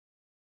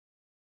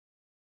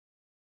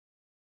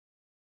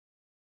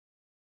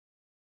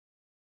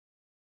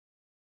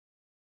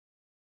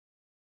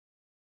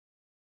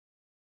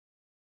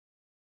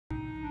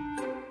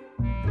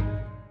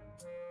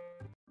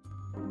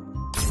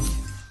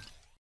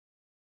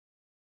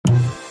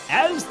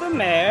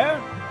Mayor,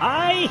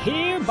 I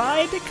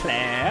hereby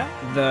declare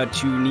the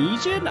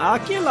Tunisian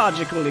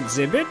archaeological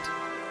exhibit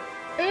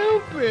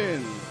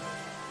open.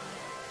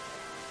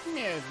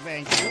 Yes,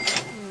 thank you.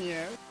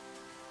 Yes.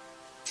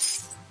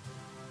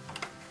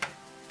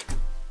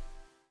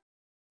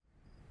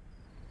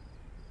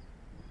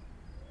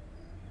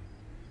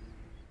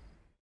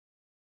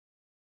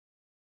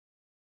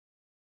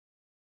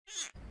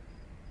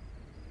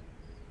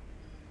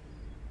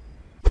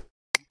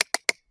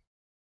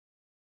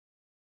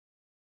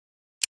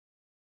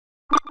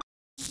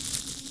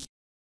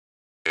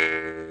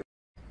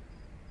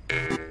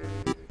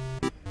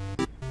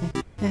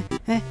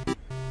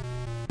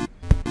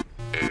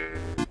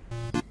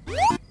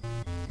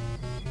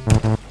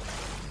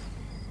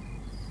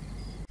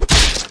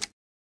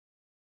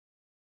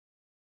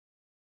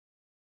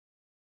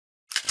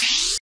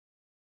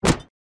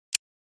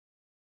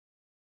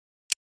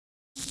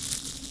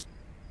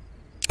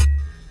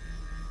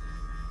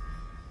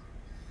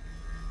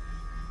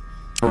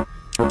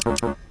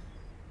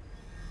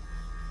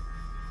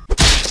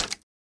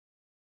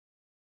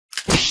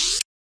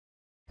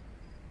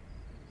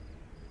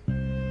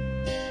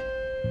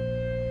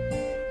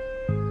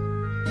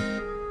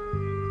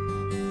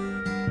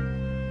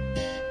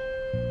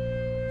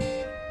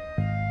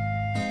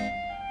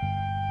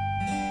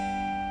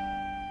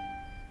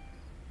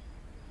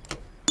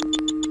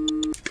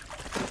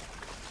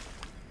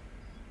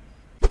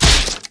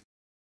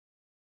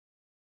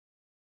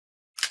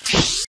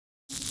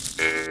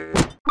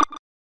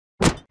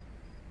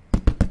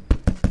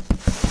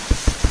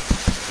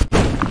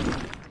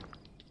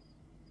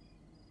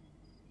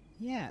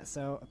 Yeah,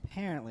 so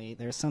apparently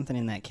there's something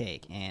in that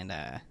cake, and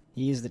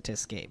he used it to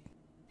escape.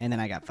 And then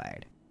I got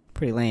fired.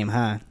 Pretty lame,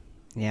 huh?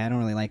 Yeah, I don't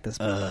really like this.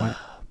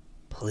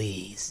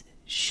 Please,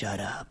 shut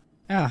up.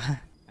 Oh,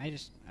 I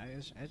was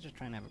just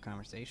trying to have a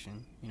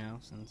conversation, you know,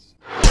 since...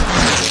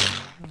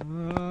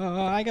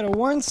 I gotta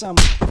warn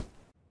someone.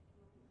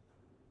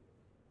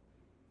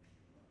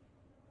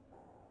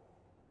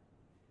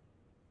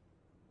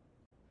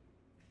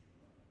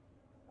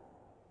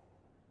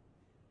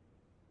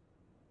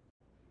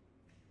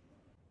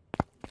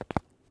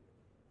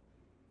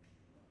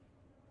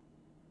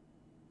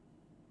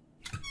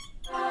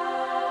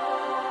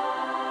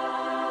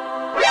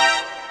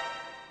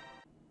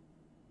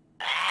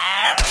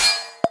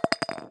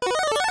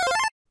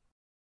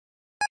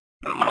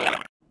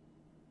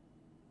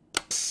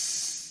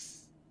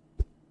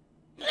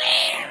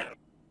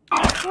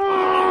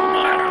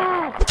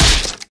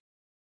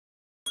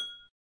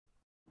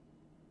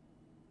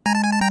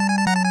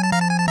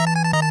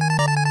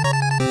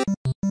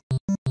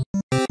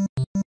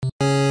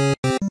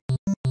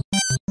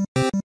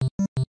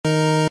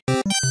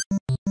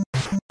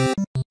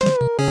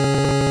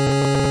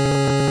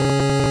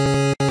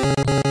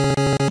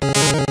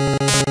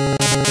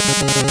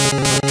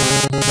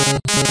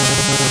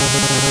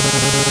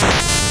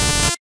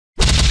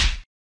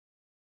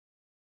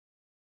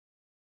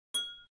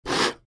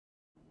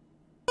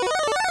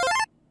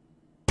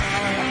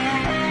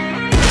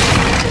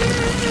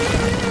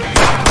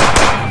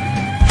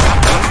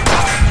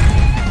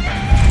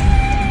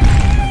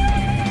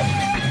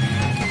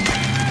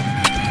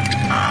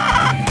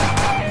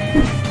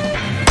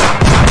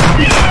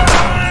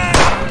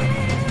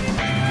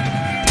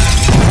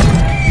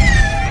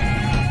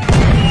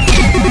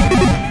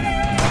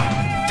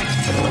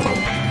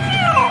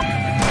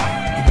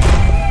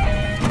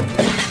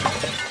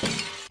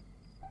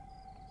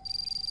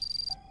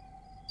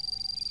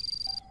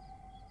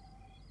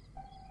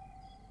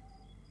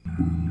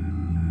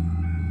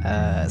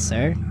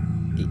 Sir?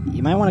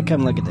 You might want to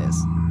come look at this.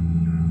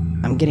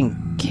 I'm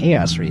getting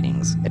chaos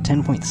readings at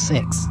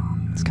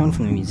 10.6. It's coming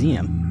from the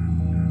museum.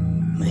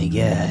 My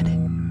god.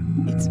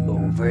 It's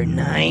over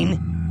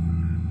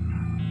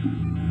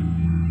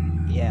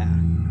 9? Yeah.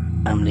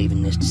 I'm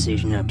leaving this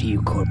decision up to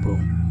you,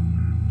 Corporal.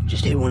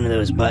 Just hit one of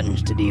those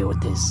buttons to deal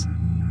with this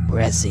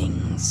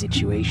pressing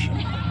situation.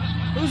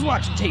 Who's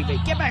watching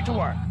TV? Get back to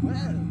work.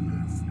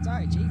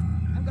 Sorry, Chief.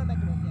 I'm going back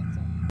to work. Yeah,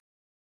 sorry.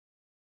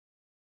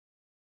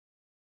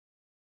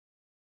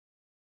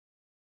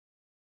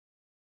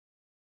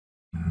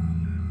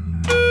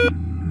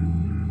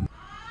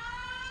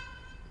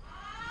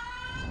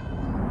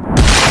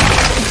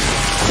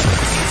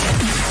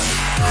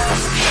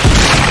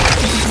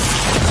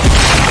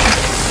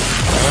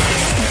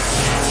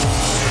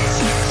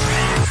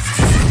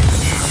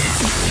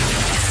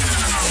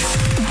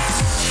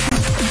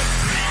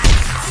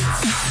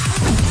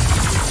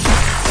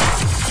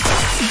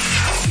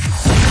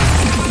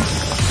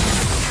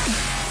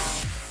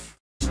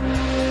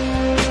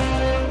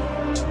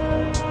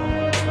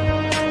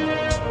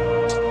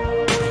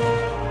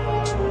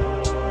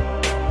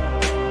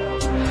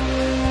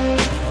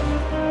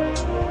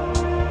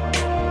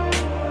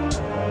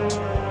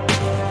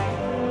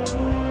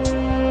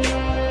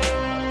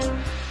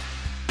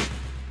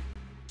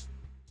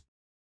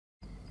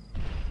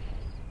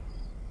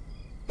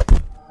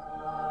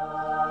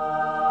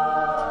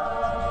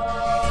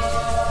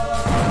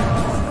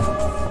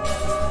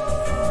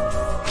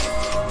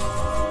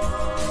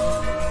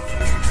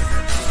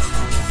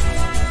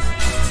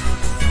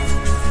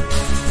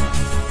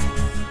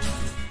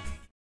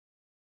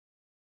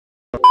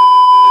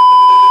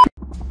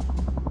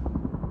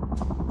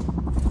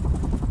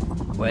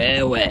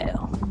 Well,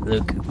 well,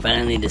 look who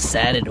finally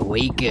decided to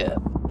wake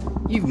up.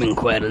 You've been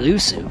quite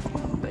elusive,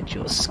 but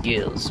your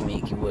skills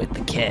make you worth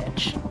the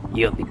catch.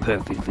 You'll be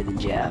perfect for the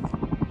job.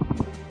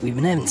 We've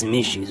been having some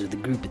issues with a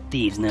group of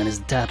thieves known as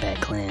the Top Hat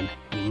Clan.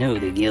 We know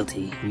they're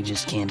guilty, we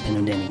just can't pin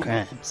them to any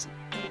crimes.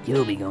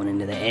 You'll be going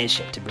into the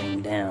airship to bring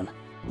them down.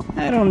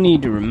 I don't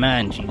need to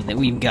remind you that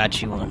we've got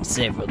you on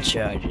several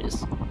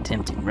charges.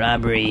 Attempted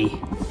robbery,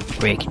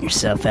 breaking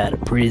yourself out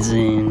of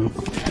prison,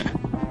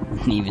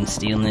 and even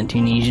stealing a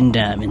Tunisian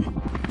diamond.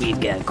 We've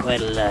got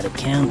quite a lot of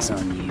counts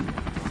on you.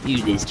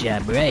 Do this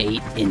job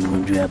right, and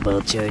we'll drop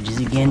all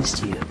charges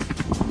against you.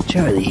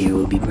 Charlie here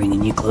will be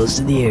bringing you close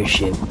to the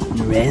airship, and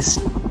the rest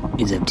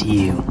is up to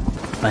you.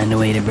 Find a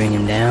way to bring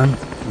him down,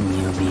 and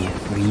you'll be a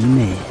free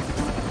man.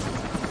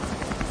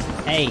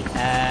 Hey,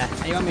 how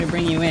do you want me to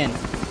bring you in?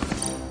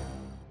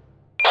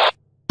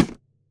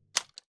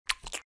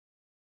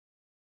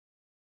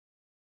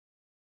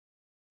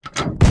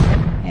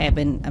 Hey, I've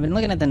been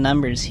looking at the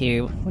numbers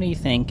here. What do you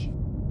think?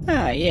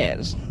 Ah,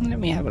 yes. Let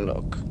me have a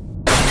look.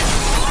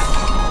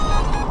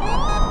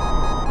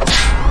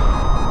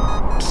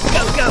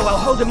 Go, I'll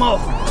hold him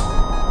off.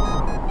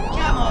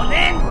 Come on,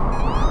 then.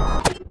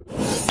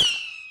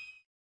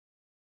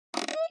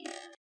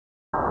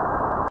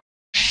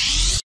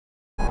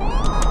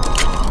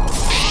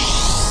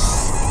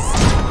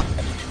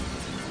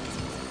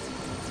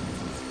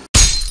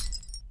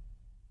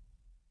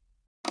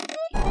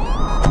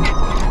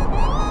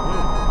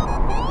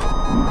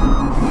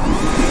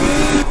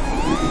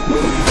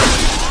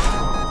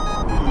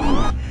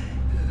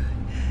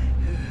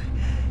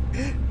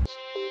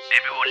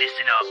 Everyone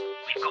listen up.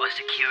 We've got a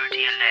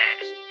security alert.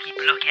 Keep a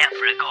lookout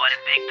for a guy in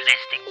a big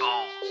plastic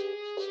ball.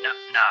 No,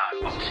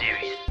 I'm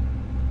serious.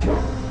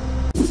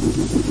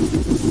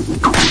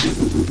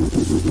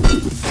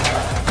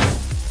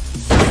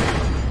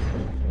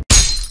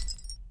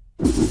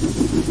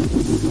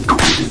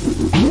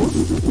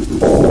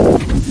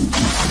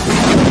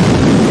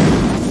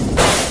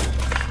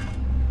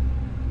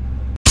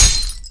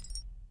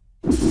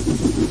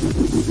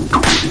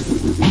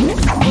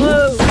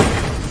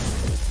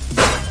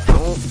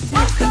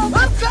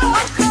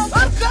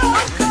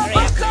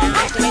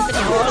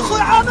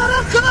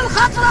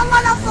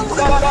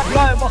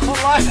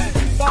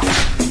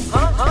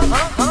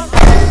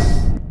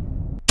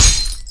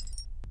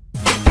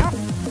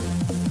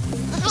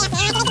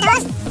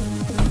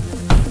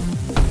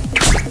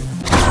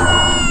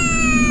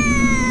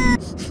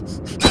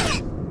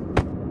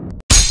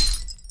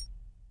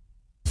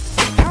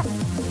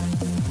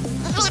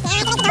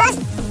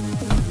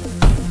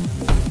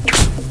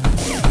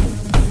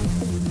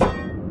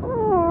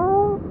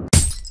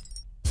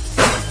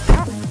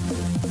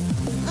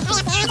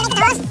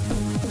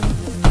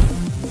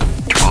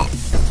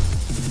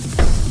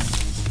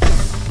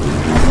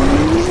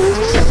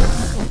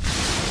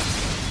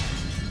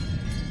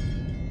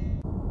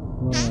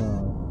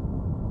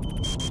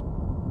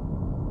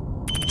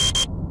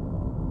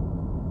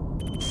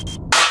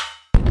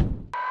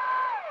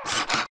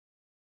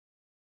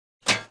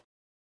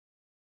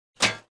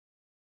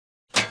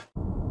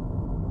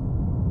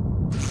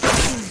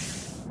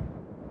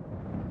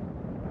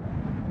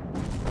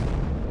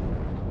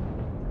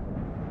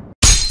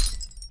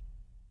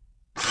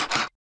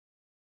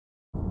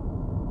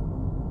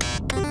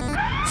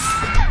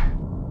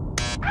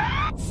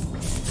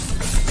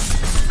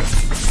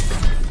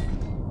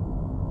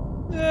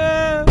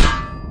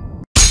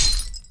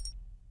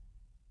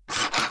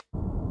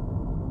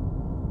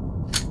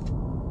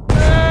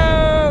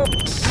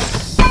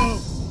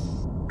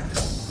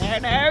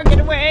 No, get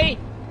away!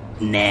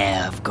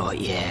 Now I've got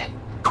you.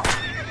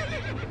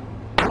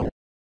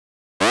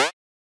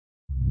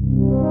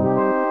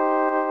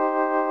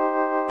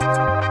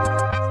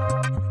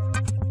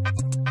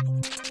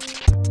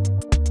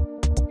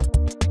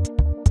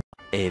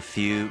 A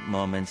few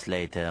moments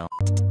later.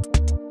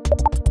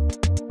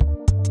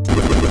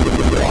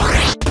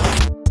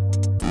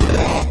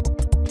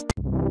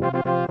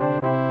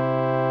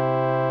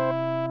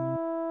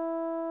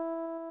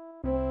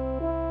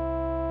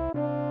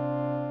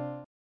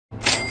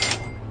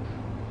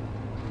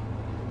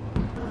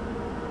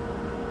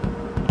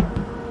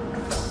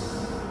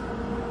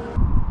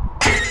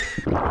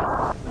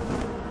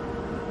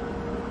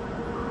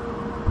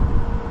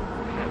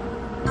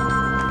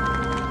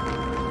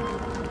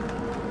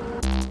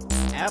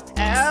 Help,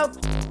 help!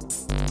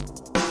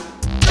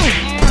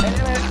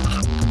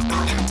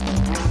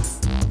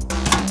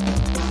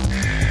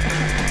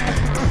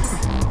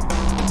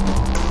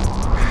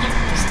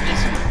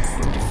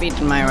 You've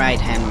defeated my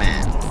right-hand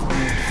man.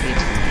 You've defeated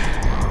me.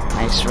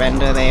 I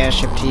surrender the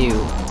airship to you.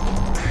 Good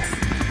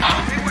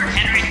work,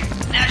 Henry.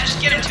 Now just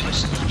get him to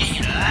us. We'll get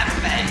you to that.